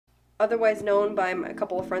otherwise known by a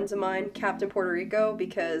couple of friends of mine, Captain Puerto Rico,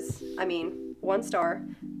 because, I mean, 1 star,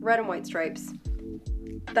 red and white stripes.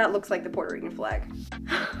 That looks like the Puerto Rican flag.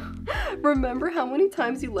 Remember how many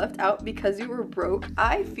times you left out because you were broke?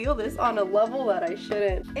 I feel this on a level that I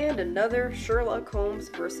shouldn't. And another Sherlock Holmes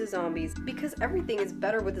versus zombies, because everything is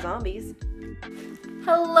better with zombies.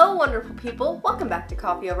 Hello wonderful people, welcome back to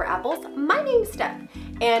Coffee Over Apples. My name's Steph,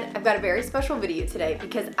 and I've got a very special video today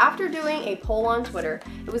because after doing a poll on Twitter,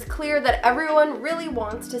 it was clear that everyone really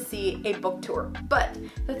wants to see a book tour. But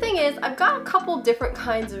the thing is, I've got a couple different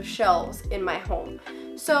kinds of shelves in my home.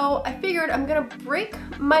 So I figured I'm gonna break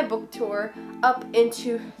my book tour up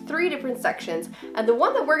into 3 different sections, and the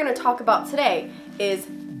one that we're gonna talk about today is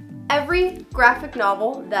every graphic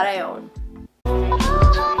novel that I own.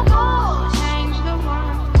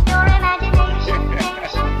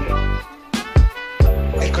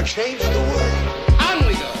 It could change the world. On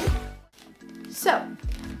we go. So,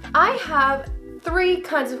 I have 3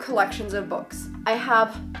 kinds of collections of books. I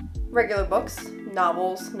have regular books,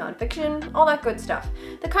 novels, nonfiction, all that good stuff.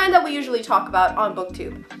 The kind that we usually talk about on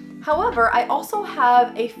booktube. However, I also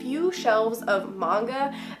have a few shelves of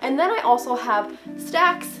manga, and then I also have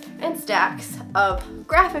stacks and stacks of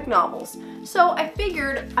graphic novels. So I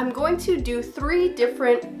figured I'm going to do 3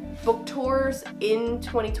 different book tours in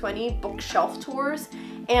 2020, bookshelf tours,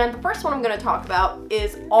 and the first one I'm going to talk about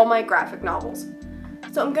is all my graphic novels.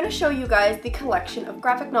 So I'm going to show you guys the collection of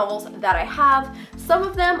graphic novels that I have. Some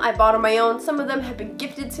of them I bought on my own, some of them have been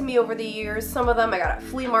gifted to me over the years, some of them I got at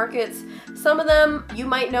flea markets, some of them you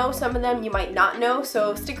might know, some of them you might not know,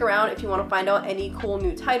 so stick around if you want to find out any cool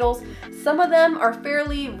new titles. Some of them are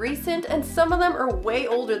fairly recent and some of them are way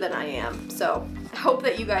older than I am, so I hope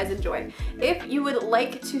that you guys enjoy. If you would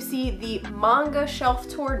like to see the manga shelf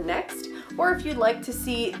tour next, or if you'd like to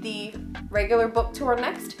see the regular book tour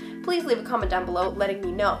next, please leave a comment down below letting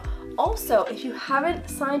me know. Also, if you haven't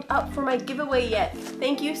signed up for my giveaway yet,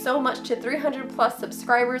 thank you so much to 300+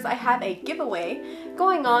 subscribers. I have a giveaway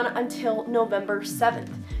going on until November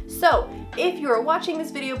 7th. So, if you are watching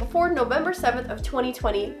this video before November 7th of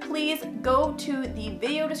 2020, please go to the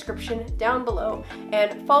video description down below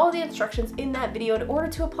and follow the instructions in that video in order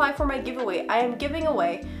to apply for my giveaway. I am giving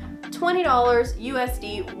away $20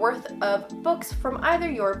 USD worth of books from either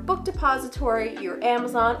your book depository, your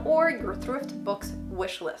Amazon, or your thrift books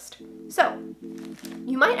wish list. So,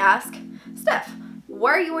 you might ask, Steph,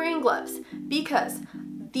 why are you wearing gloves? Because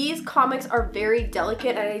these comics are very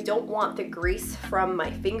delicate and I don't want the grease from my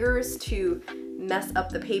fingers to mess up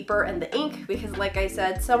the paper and the ink because like I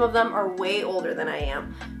said, some of them are way older than I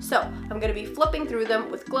am. So I'm going to be flipping through them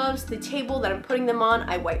with gloves. The table that I'm putting them on,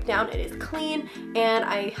 I wipe down, it is clean, and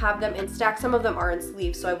I have them in stacks. Some of them are in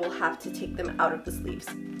sleeves, so I will have to take them out of the sleeves.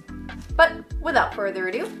 But without further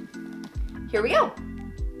ado, here we go.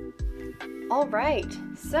 All right,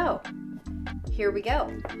 so here we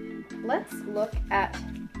go. Let's look at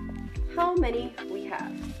how many we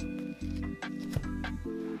have.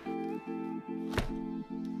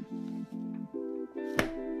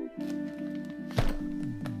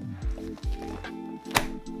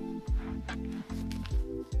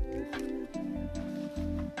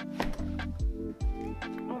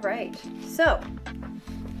 Alright, so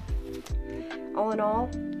all in all,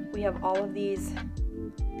 we have all of these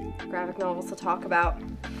graphic novels to talk about.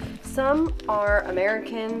 Some are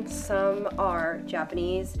American, some are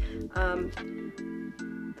Japanese.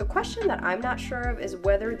 The question that I'm not sure of is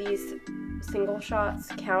whether these single shots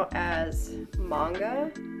count as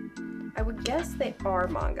manga. I would guess they are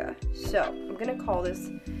manga. So I'm gonna call this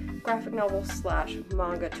graphic novel /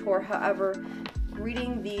 manga tour. However,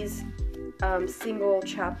 reading these single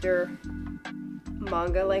chapter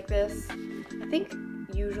manga like this, I think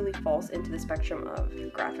usually falls into the spectrum of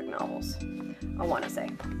graphic novels, I want to say.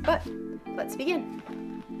 But let's begin.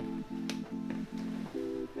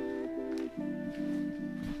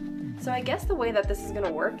 So I guess the way that this is going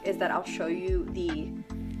to work is that I'll show you the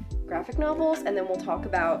graphic novels and then we'll talk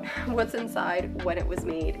about what's inside, when it was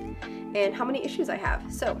made, and how many issues I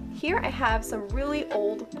have. So here I have some really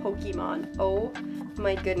old Pokemon. Oh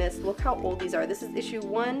my goodness, look how old these are. This is issue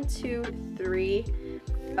 1, 2, 3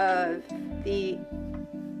 of the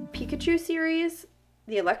Pikachu series,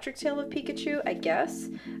 the Electric Tale of Pikachu, I guess.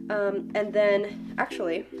 And then,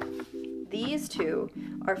 actually, these 2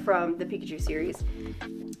 are from the Pikachu series.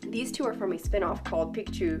 These 2 are from a spin-off called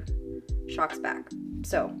Pikachu Shocks Back.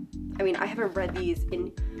 So, I mean, I haven't read these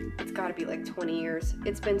in, it's gotta be like 20 years.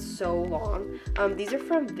 It's been so long. These are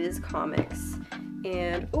from Viz Comics.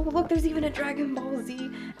 And, oh look, there's even a Dragon Ball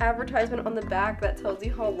Z advertisement on the back that tells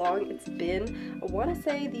you how long it's been. I want to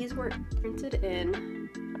say these were printed in,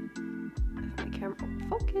 if my camera will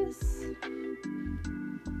focus.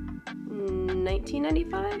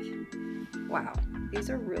 1995? Wow, these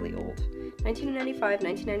are really old. 1995,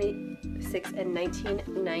 1996, and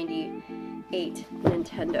 1998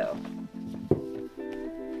 Nintendo.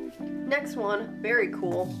 Next one, very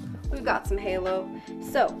cool. We've got some Halo.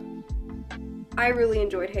 So, I really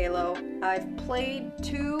enjoyed Halo. I've played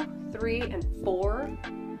 2, 3, and 4.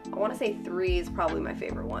 I want to say 3 is probably my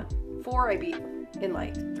favorite one. 4 I beat in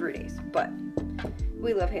like 3 days, but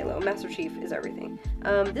we love Halo. Master Chief is everything.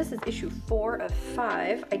 This is issue 4 of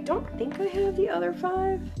 5. I don't think I have the other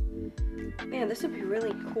 5. Man, this would be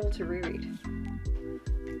really cool to reread.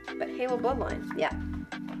 But Halo Bloodline, yeah.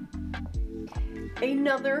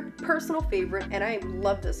 Another personal favorite, and I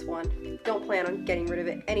love this one. Don't plan on getting rid of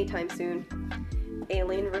it anytime soon.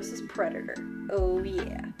 Alien vs. Predator. Oh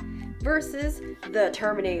yeah. Versus the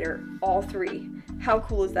Terminator, all 3. How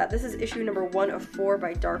cool is that? This is issue number 1 of 4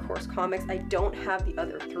 by Dark Horse Comics. I don't have the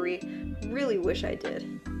other 3. Really wish I did.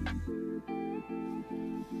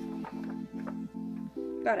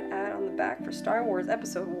 Got an ad on the back for Star Wars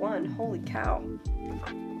Episode 1. Holy cow.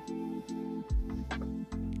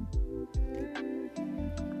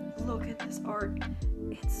 Look at this art.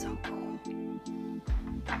 It's so cool.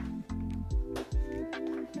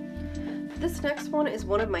 This next one is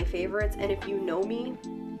one of my favorites, and if you know me,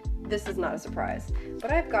 this is not a surprise.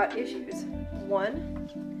 But I've got issues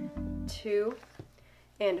 1, 2,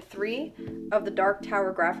 and 3 of the Dark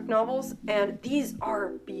Tower graphic novels, and these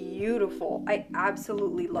are beautiful. I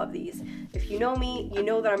absolutely love these. If you know me, you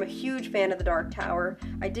know that I'm a huge fan of the Dark Tower.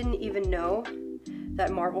 I didn't even know that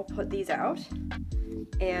Marvel put these out,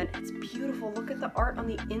 and it's beautiful. Look at the art on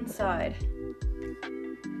the inside.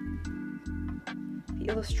 The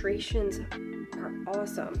illustrations are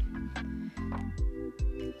awesome.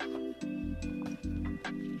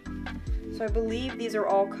 So I believe these are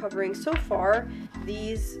all covering, so far,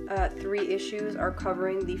 these 3 issues are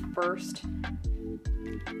covering the first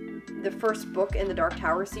book in the Dark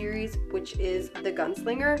Tower series, which is The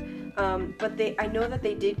Gunslinger. But I know that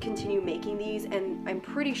they did continue making these, and I'm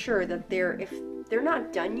pretty sure that if they're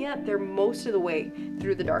not done yet, they're most of the way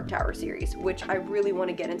through the Dark Tower series, which I really want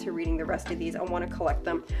to get into reading the rest of these. I want to collect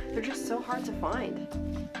them. They're just so hard to find.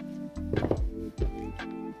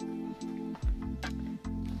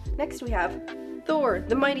 Next we have Thor,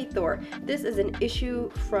 the Mighty Thor. This is an issue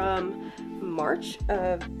from March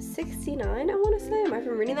of '69, I want to say. Am I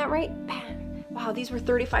even reading that right? Wow, these were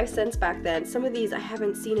 35 cents back then. Some of these I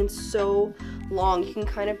haven't seen in so long. You can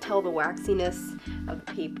kind of tell the waxiness of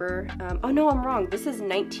the paper. Oh no, I'm wrong. This is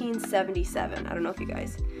 1977. I don't know if you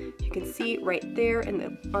can see right there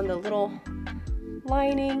on the little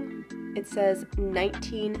lining. It says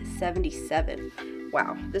 1977.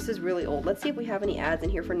 Wow, this is really old. Let's see if we have any ads in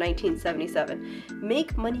here for 1977.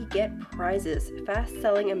 Make money, get prizes.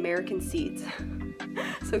 Fast-selling American seeds.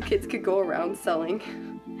 So kids could go around selling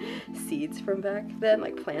seeds from back then,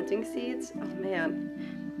 like planting seeds. Oh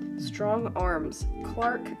man. Strong Arms.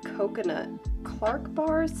 Clark Coconut. Clark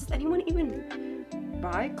Bars? Does anyone even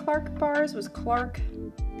buy Clark Bars? Was Clark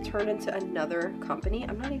turned into another company?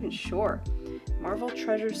 I'm not even sure. Marvel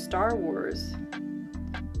Treasures Star Wars.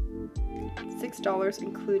 $6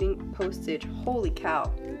 including postage. Holy cow.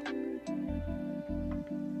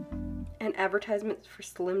 And advertisements for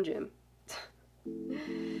Slim Jim.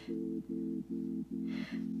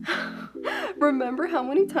 Remember how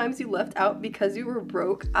many times you left out because you were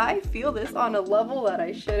broke? I feel this on a level that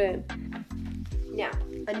I shouldn't. Now,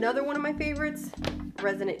 another one of my favorites,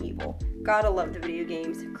 Resident Evil. Gotta love the video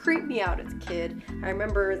games. Creeped me out as a kid. I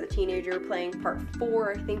remember as a teenager playing part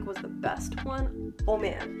 4, I think was the best one. Oh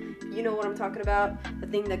man, you know what I'm talking about? The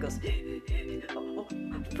thing that goes oh,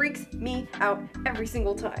 freaks me out every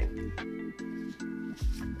single time.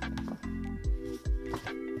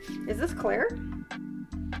 Is this Claire?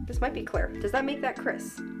 This might be Claire. Does that make that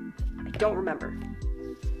Chris? I don't remember.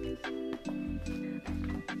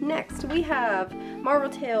 Next, we have Marvel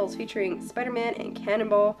Tales featuring Spider-Man and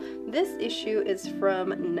Cannonball. This issue is from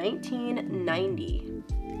 1990.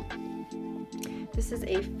 This is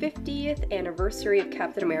a 50th anniversary of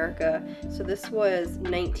Captain America. So this was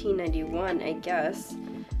 1991, I guess.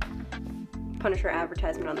 Punisher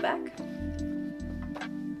advertisement on the back.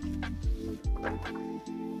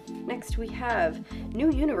 Next we have New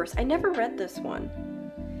Universe. I never read this one.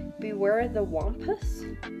 Beware the Wampus?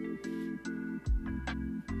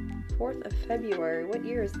 4th of February. What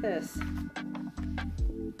year is this?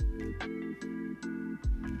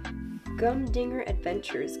 Gumdinger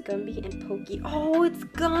Adventures. Gumby and Pokey. Oh, it's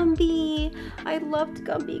Gumby! I loved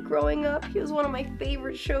Gumby growing up. He was one of my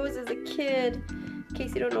favorite shows as a kid.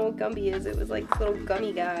 case you don't know what Gumby is, it was like this little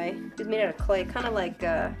gummy guy. He was made out of clay, kind of like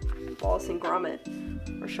Wallace and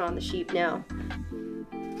Gromit, or Shaun the Sheep now.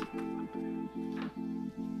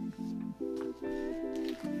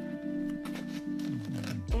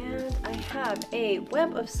 And I have a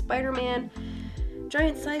Web of Spider-Man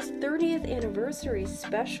Giant Size 30th Anniversary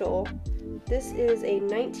Special. This is a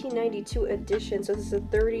 1992 edition, so this is a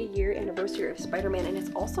 30-year anniversary of Spider-Man, and it's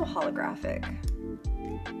also holographic.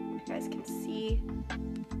 You guys can see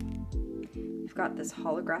we've got this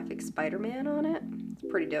holographic Spider-Man on it. It's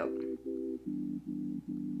pretty dope.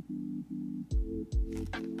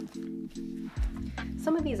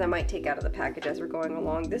 Some of these I might take out of the package as we're going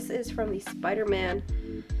along. This is from the Spider-Man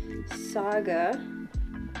Saga.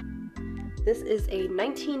 This is a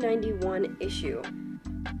 1991 issue.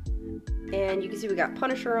 And you can see we got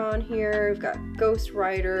Punisher on here, we've got Ghost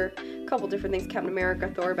Rider, a couple different things, Captain America,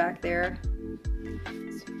 Thor back there.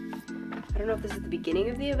 I don't know if this is the beginning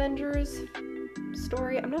of the Avengers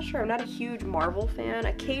story. I'm not sure. I'm not a huge Marvel fan.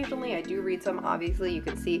 Occasionally I do read some, obviously you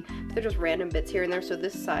can see, but they're just random bits here and there. So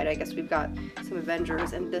this side, I guess we've got some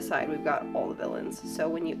Avengers, and this side we've got all the villains. So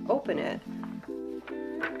when you open it,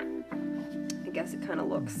 I guess it kind of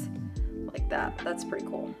looks like that. That's pretty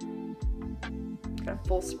cool. Got a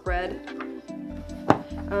full spread.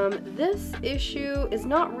 This issue is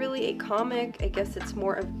not really a comic. I guess it's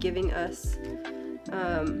more of giving us,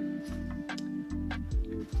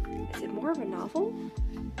 is it more of a novel?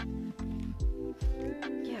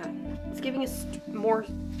 Yeah, it's giving us more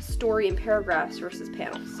story in paragraphs versus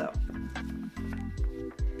panels, so.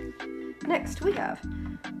 Next we have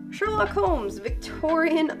Sherlock Holmes,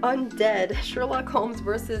 Victorian Undead, Sherlock Holmes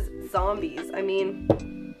versus Zombies. I mean,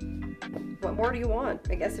 what more do you want?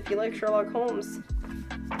 I guess if you like Sherlock Holmes,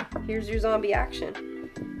 here's your zombie action.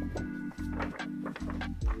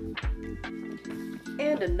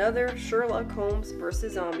 And another Sherlock Holmes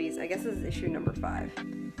versus Zombies. I guess this is issue number 5.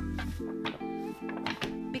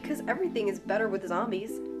 Because everything is better with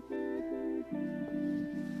zombies.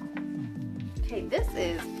 Okay, this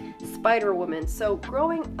is Spider-Woman. So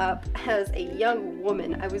growing up as a young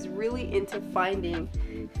woman, I was really into finding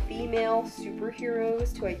female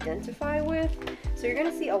superheroes to identify with. So you're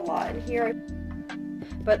gonna see a lot in here.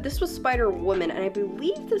 But this was Spider-Woman, and I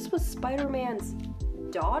believe this was Spider-Man's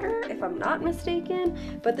daughter, if I'm not mistaken.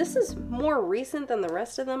 But this is more recent than the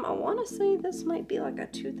rest of them. I want to say this might be like a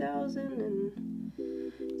 2000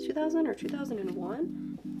 or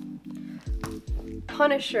 2001.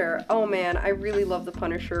 Punisher. Oh man, I really love the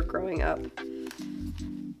Punisher growing up.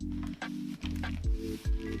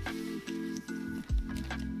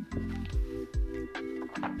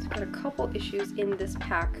 It's got a couple issues in this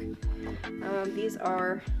pack. These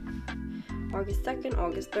are August 2nd,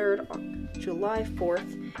 August 3rd, July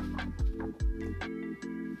 4th.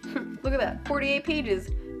 Look at that, 48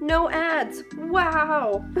 pages. No ads.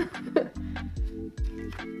 Wow.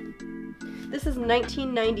 This is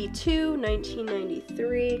 1992,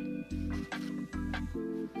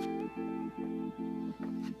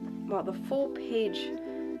 1993. Wow, the full page,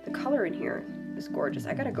 the color in here is gorgeous.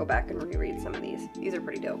 I gotta go back and reread some of these. These are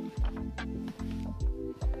pretty dope.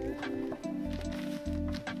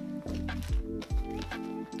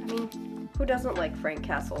 I mean, who doesn't like Frank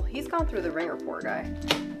Castle? He's gone through the ringer, poor guy.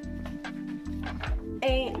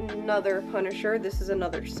 Another Punisher. This is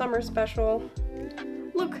another summer special.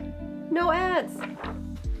 Look, no ads.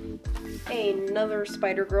 Another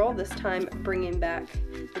Spider-Girl, this time bringing back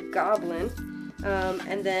the Goblin.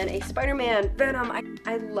 And then a Spider-Man, Venom.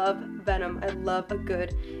 I love Venom. I love a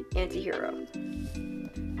good anti-hero.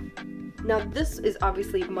 Now this is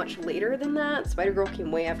obviously much later than that. Spider-Girl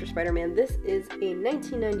came way after Spider-Man. This is a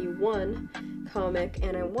 1991 comic,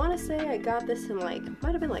 and I want to say I got this in like,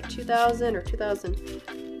 might have been like 2000 or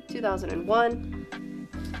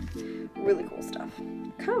 2001. Really cool stuff.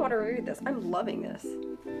 I kind of want to reread this. I'm loving this.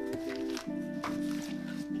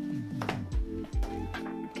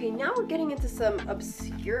 Okay, now we're getting into some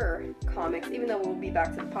obscure comics, even though we'll be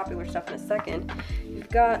back to the popular stuff in a second. You've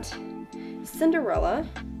got Cinderella.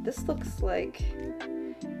 This looks like,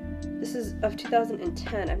 this is of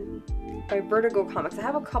 2010 by Vertigo Comics. I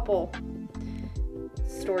have a couple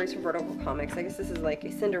stories from Vertigo Comics. I guess this is like a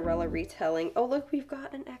Cinderella retelling. Oh look, we've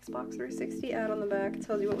got an Xbox 360 ad on the back. It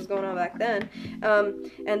tells you what was going on back then.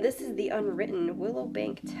 And this is the Unwritten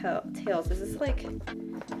Willowbank Tales. Is this like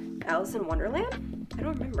Alice in Wonderland? I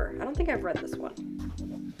don't remember. I don't think I've read this one.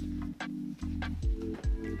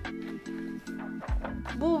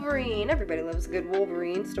 Wolverine. Everybody loves a good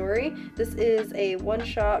Wolverine story. This is a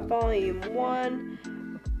one-shot volume 1.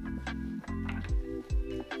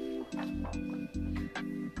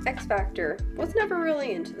 X Factor. Was never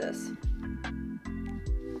really into this.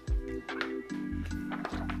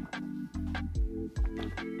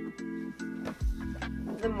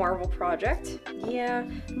 The Marvel Project. Yeah,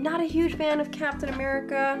 not a huge fan of Captain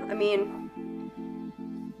America. I mean,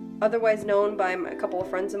 otherwise known by a couple of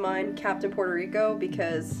friends of mine, Captain Puerto Rico,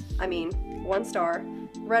 because, I mean, 1 star,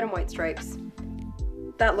 red and white stripes.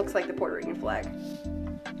 That looks like the Puerto Rican flag.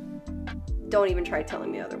 Don't even try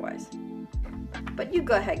telling me otherwise. But you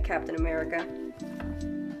go ahead, Captain America.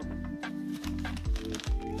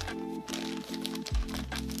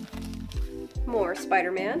 More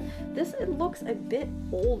Spider-Man. This, it looks a bit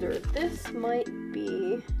older. This might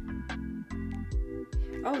be...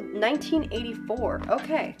 Oh, 1984.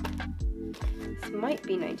 Okay. This might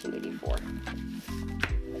be 1984.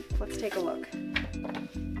 Let's take a look.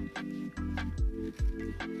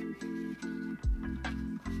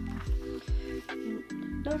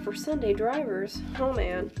 Not for Sunday drivers. Oh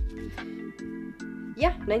man.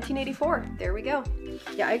 Yeah, 1984. There we go.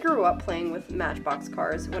 Yeah, I grew up playing with Matchbox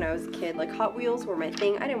cars when I was a kid. Like, Hot Wheels were my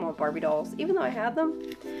thing. I didn't want Barbie dolls. Even though I had them,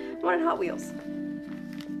 I wanted Hot Wheels.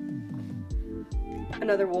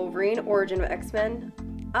 Another Wolverine, Origin of X-Men.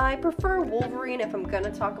 I prefer Wolverine if I'm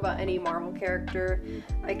gonna talk about any Marvel character.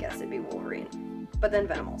 I guess it'd be Wolverine. But then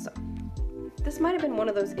Venom also. This might have been one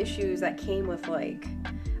of those issues that came with, like,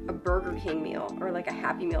 a Burger King meal or like a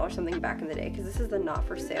Happy Meal or something back in the day, because this is the not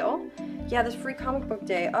for sale. Yeah, this free comic book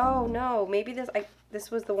day. Oh no, maybe this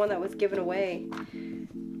was the one that was given away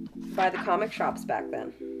by the comic shops back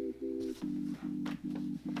then.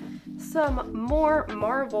 Some more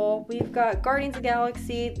Marvel. We've got Guardians of the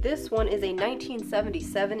Galaxy. This one is a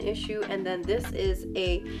 1977 issue, and then this is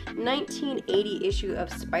a 1980 issue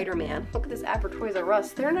of Spider-Man. Look at this ad for Toys R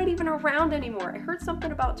Us. They're not even around anymore. I heard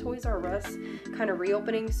something about Toys R Us kind of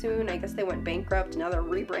reopening soon. I guess they went bankrupt. Now they're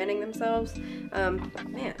rebranding themselves.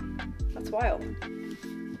 Man, that's wild.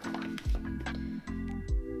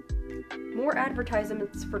 More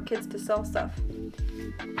advertisements for kids to sell stuff.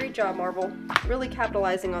 Great job, Marvel. Really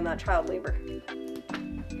capitalizing on that child labor.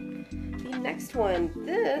 The next one,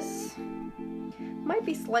 this might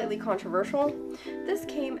be slightly controversial. This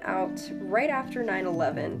came out right after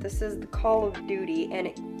 9/11. This is the Call of Duty, and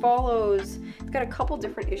it follows, it's got a couple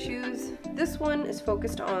different issues. This one is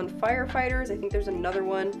focused on firefighters. I think there's another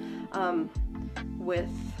one with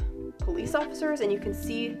police officers, and you can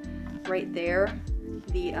see right there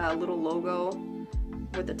the little logo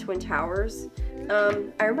with the Twin Towers.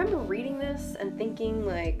 I remember reading this and thinking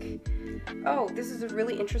like, oh, this is a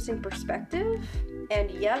really interesting perspective.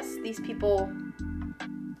 And yes, these people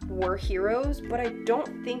were heroes, but I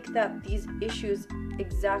don't think that these issues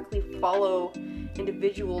exactly follow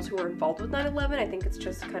individuals who were involved with 9/11. I think it's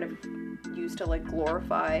just kind of used to like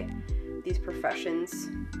glorify these professions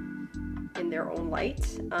in their own light.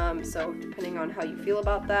 So depending on how you feel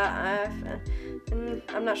about that,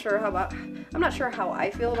 I'm not sure how I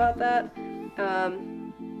feel about that.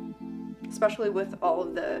 Especially with all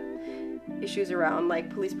of the issues around like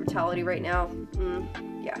police brutality right now.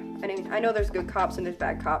 Yeah, I mean, I know there's good cops and there's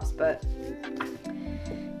bad cops, but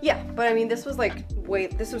yeah, but I mean, this was like,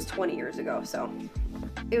 this was 20 years ago, so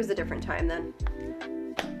it was a different time then.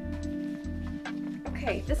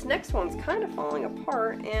 Okay, this next one's kind of falling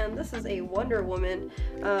apart, and this is a Wonder Woman.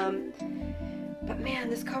 But man,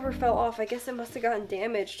 this cover fell off. I guess it must have gotten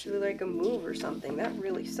damaged to like a move or something. That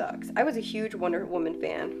really sucks. I was a huge Wonder Woman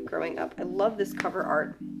fan growing up. I love this cover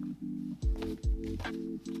art.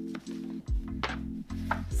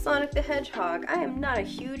 Sonic the Hedgehog. I am not a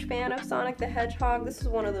huge fan of Sonic the Hedgehog. This is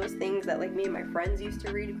one of those things that like me and my friends used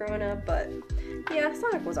to read growing up, but yeah,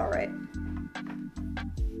 Sonic was alright.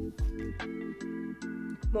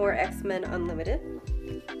 More X-Men Unlimited.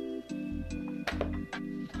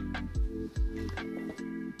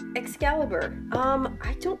 Excalibur.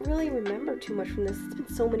 I don't really remember too much from this. It's been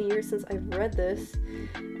so many years since I've read this.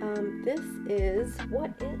 This is,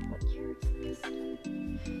 what year is this?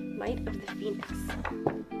 Night of the Phoenix.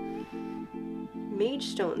 Mage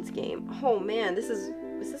Stones game. Oh man, is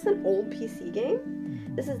this an old PC game?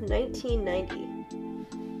 This is 1990.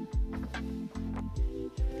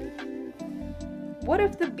 What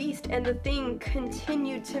if the Beast and the Thing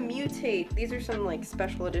continued to mutate? These are some like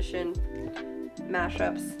special edition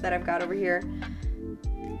mashups that I've got over here.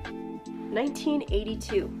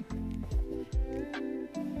 1982.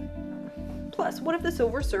 Plus, what if the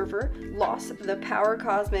Silver Surfer lost the power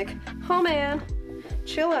cosmic? Oh man,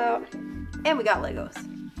 chill out. And we got Legos.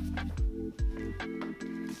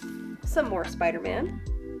 Some more Spider-Man.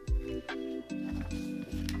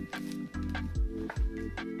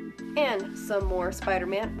 And some more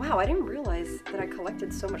Spider-Man. Wow, I didn't realize that I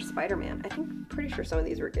collected so much Spider-Man. Pretty sure some of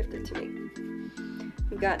these were gifted to me.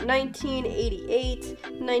 We've got 1988,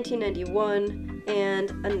 1991, and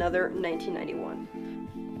another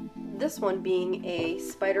 1991. this one being a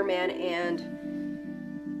Spider-Man and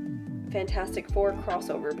Fantastic Four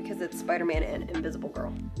crossover because it's Spider-Man and Invisible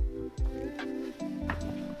Girl.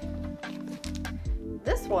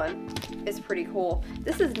 This one is pretty cool.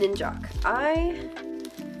 This is Ninjak. I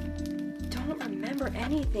don't remember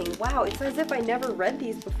anything. Wow, it's as if I never read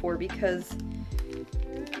these before because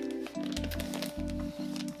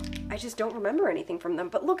I just don't remember anything from them.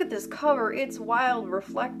 But look at this cover. It's wild,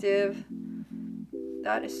 reflective.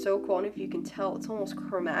 That is so cool. And if you can tell, it's almost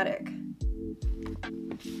chromatic.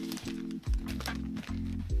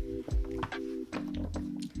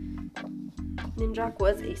 Ninjak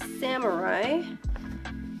was a samurai.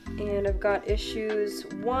 And I've got issues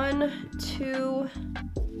 1, 2,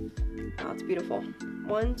 oh, it's beautiful.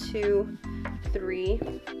 1, 2, 3,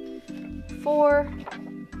 4,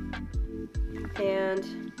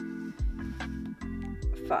 and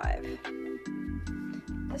 5.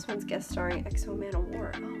 This one's guest starring Exo Man of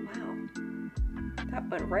War. Oh wow. That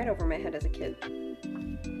went right over my head as a kid.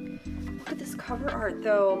 Look at this cover art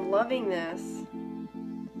though. I'm loving this.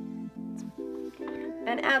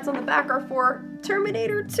 And ads on the back are for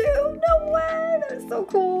Terminator 2. No way! That is so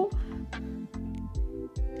cool.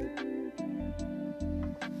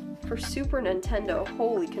 For Super Nintendo.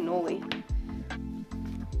 Holy cannoli.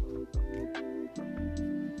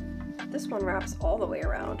 This one wraps all the way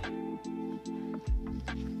around.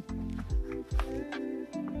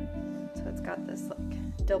 So it's got this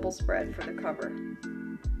like double spread for the cover.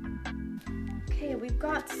 Okay, we've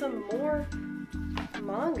got some more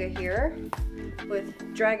manga here with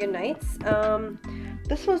Dragon Knights.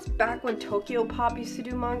 This was back when Tokyo Pop used to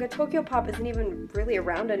do manga. Tokyo Pop isn't even really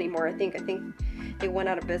around anymore, I think they went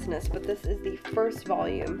out of business, but this is the first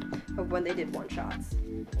volume of when they did one-shots.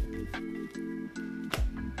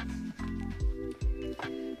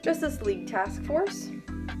 Justice League Task Force,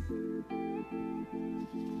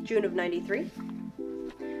 June of '93.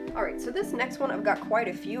 Alright, so this next one I've got quite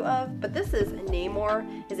a few of, but this is Namor.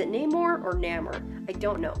 Is it Namor or Namor? I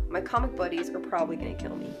don't know. My comic buddies are probably going to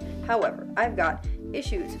kill me. However, I've got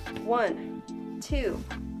issues 1, 2,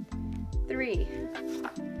 3,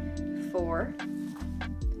 4,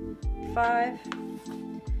 5,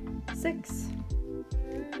 6,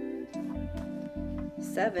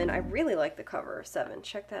 7. I really like the cover of 7.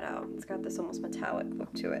 Check that out. It's got this almost metallic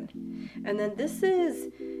look to it. And then this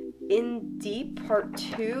is In Deep Part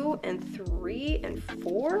 2 and 3 and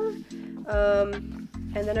 4.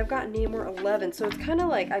 And then I've got Namor 11. So it's kind of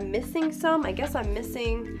like I'm missing some. I guess I'm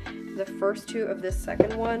missing the first 2 of this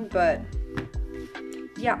second one, but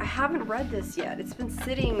yeah, I haven't read this yet. It's been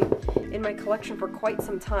sitting in my collection for quite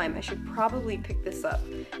some time. I should probably pick this up.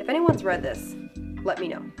 If anyone's read this, let me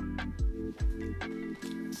know.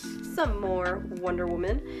 Some more Wonder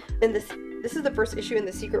Woman. And this is the first issue in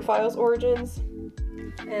the Secret Files Origins.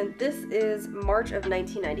 And this is March of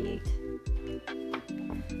 1998.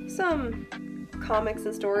 Some comics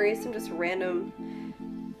and stories, some just random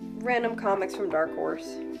comics from Dark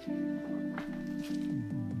Horse.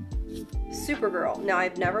 Supergirl. Now,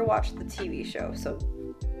 I've never watched the TV show, so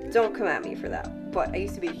don't come at me for that, but I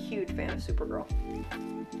used to be a huge fan of Supergirl.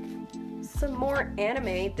 Some more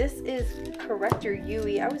anime. This is Corrector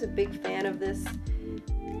Yui. I was a big fan of this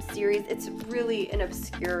series. It's really an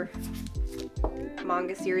obscure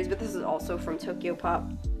manga series, but this is also from Tokyo Pop.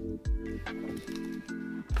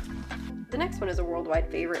 The next one is a worldwide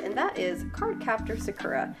favorite, and that is Cardcaptor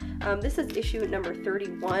Sakura. This is issue number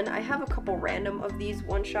 31. I have a couple random of these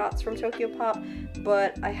one-shots from Tokyo Pop,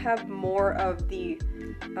 but I have more of the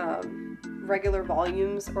regular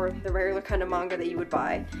volumes or the regular kind of manga that you would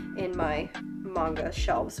buy in my manga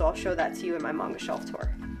shelf, so I'll show that to you in my manga shelf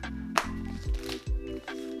tour.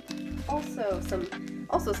 Also some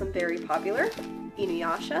very popular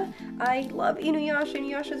Inuyasha. I love Inuyasha.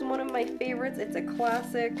 Inuyasha is one of my favorites. It's a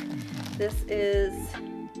classic. This is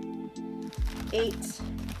 8.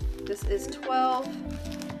 This is 12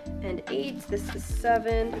 and 8. This is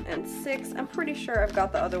 7 and 6. I'm pretty sure I've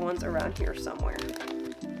got the other ones around here somewhere.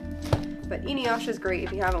 But Inuyasha is great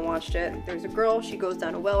if you haven't watched it. There's a girl, she goes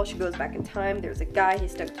down a well, she goes back in time. There's a guy,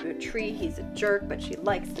 he's stuck to a tree, he's a jerk, but she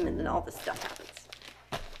likes him, and then all this stuff happens.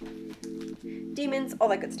 Demons, all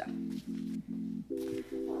that good stuff.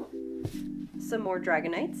 Some more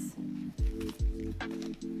Dragon Knights.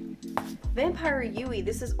 Vampire Yui.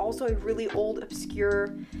 This is also a really old,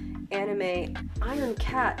 obscure anime. Iron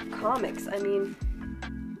Cat Comics. I mean,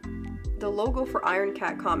 the logo for Iron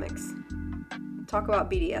Cat Comics. Talk about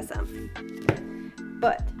BDSM.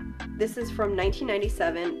 But this is from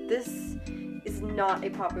 1997. This is not a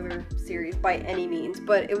popular series by any means,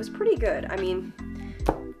 but it was pretty good. I mean,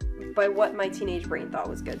 by what my teenage brain thought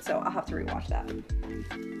was good, so I'll have to rewatch that.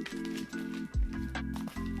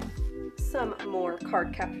 Some more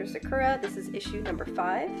Card Captor Sakura. This is issue number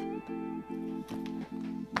 5.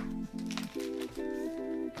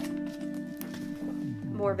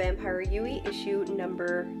 More Vampire Yui, issue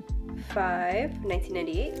number 5,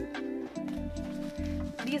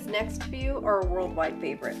 1998. These next few are a worldwide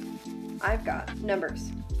favorite. I've got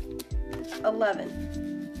numbers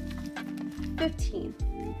 11, 15,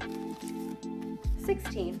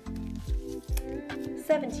 16,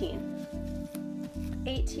 17,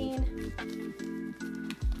 18,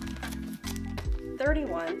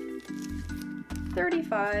 31,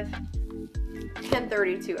 35, and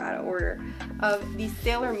 32 out of order of the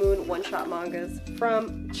Sailor Moon one-shot mangas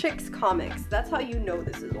from Chicks Comics. That's how you know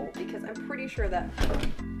this is old, because I'm pretty sure that...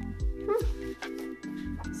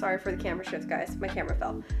 Sorry for the camera shift, guys. My camera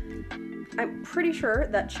fell. I'm pretty sure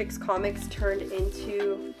that Chicks Comics turned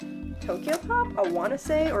into Tokyo Pop, I want to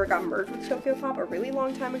say, or got merged with Tokyo Pop a really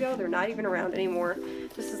long time ago. They're not even around anymore.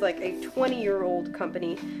 This is like a 20-year-old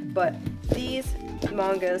company, but these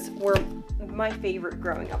mangas were my favorite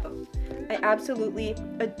growing up. I absolutely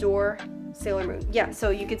adore Sailor Moon. Yeah, so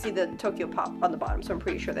you can see the Tokyo Pop on the bottom, so I'm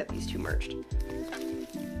pretty sure that these two merged.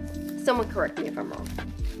 Someone correct me if I'm wrong.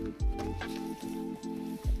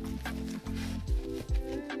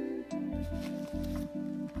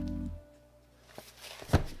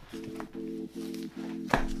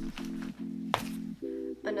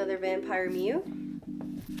 Another Vampire Mew.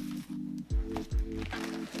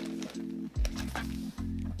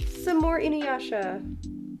 Some more Inuyasha.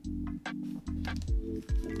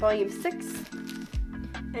 Volume 6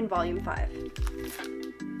 and Volume 5.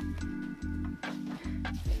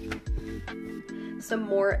 Some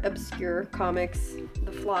more obscure comics.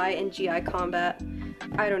 The Fly and GI Combat.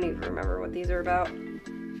 I don't even remember what these are about.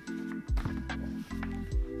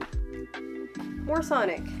 More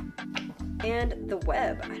Sonic. And The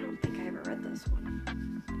Web. I don't think I ever read this one.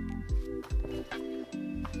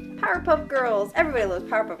 Powerpuff Girls. Everybody loves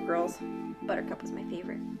Powerpuff Girls. Buttercup was my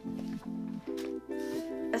favorite.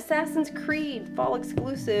 Assassin's Creed Fall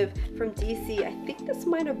exclusive from DC. I think this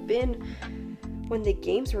might have been when the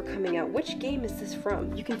games were coming out. Which game is this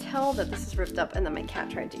from? You can tell that this is ripped up, and then my cat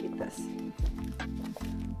tried to eat this.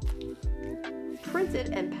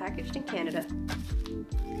 Printed and packaged in Canada.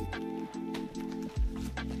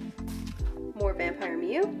 More Vampire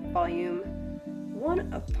Mew, Volume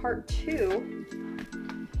 1 of Part 2.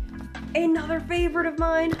 Another favorite of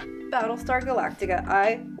mine, Battlestar Galactica.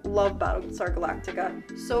 I love Battlestar Galactica.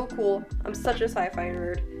 So cool. I'm such a sci-fi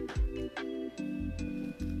nerd.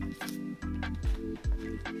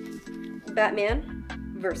 Batman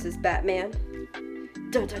versus Batman.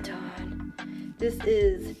 Dun dun dun. This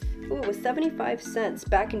is, ooh, it was 75 cents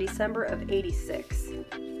back in December of '86.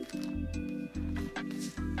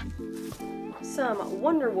 Some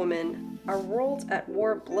Wonder Woman, Our Worlds at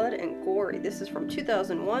War, Blood and Glory. This is from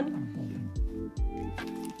 2001.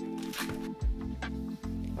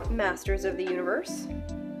 Masters of the Universe.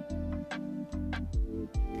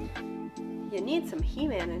 You need some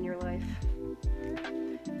He-Man in your life.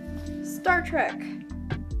 Star Trek.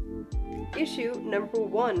 Issue number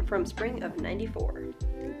 1 from spring of '94.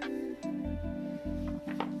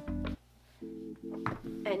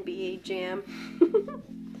 NBA Jam.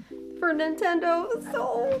 For Nintendo,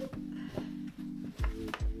 so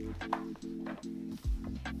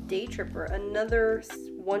Day Tripper, another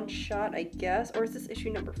one shot, I guess, or is this issue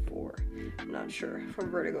number 4? I'm not sure, from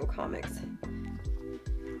Vertigo Comics.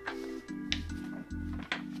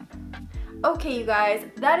 Okay, you guys,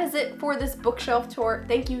 that is it for this bookshelf tour.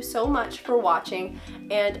 Thank you so much for watching.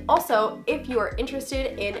 And also, if you are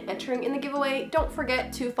interested in entering in the giveaway, don't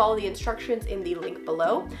forget to follow the instructions in the link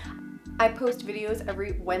below. I post videos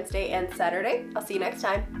every Wednesday and Saturday. I'll see you next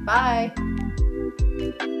time. Bye!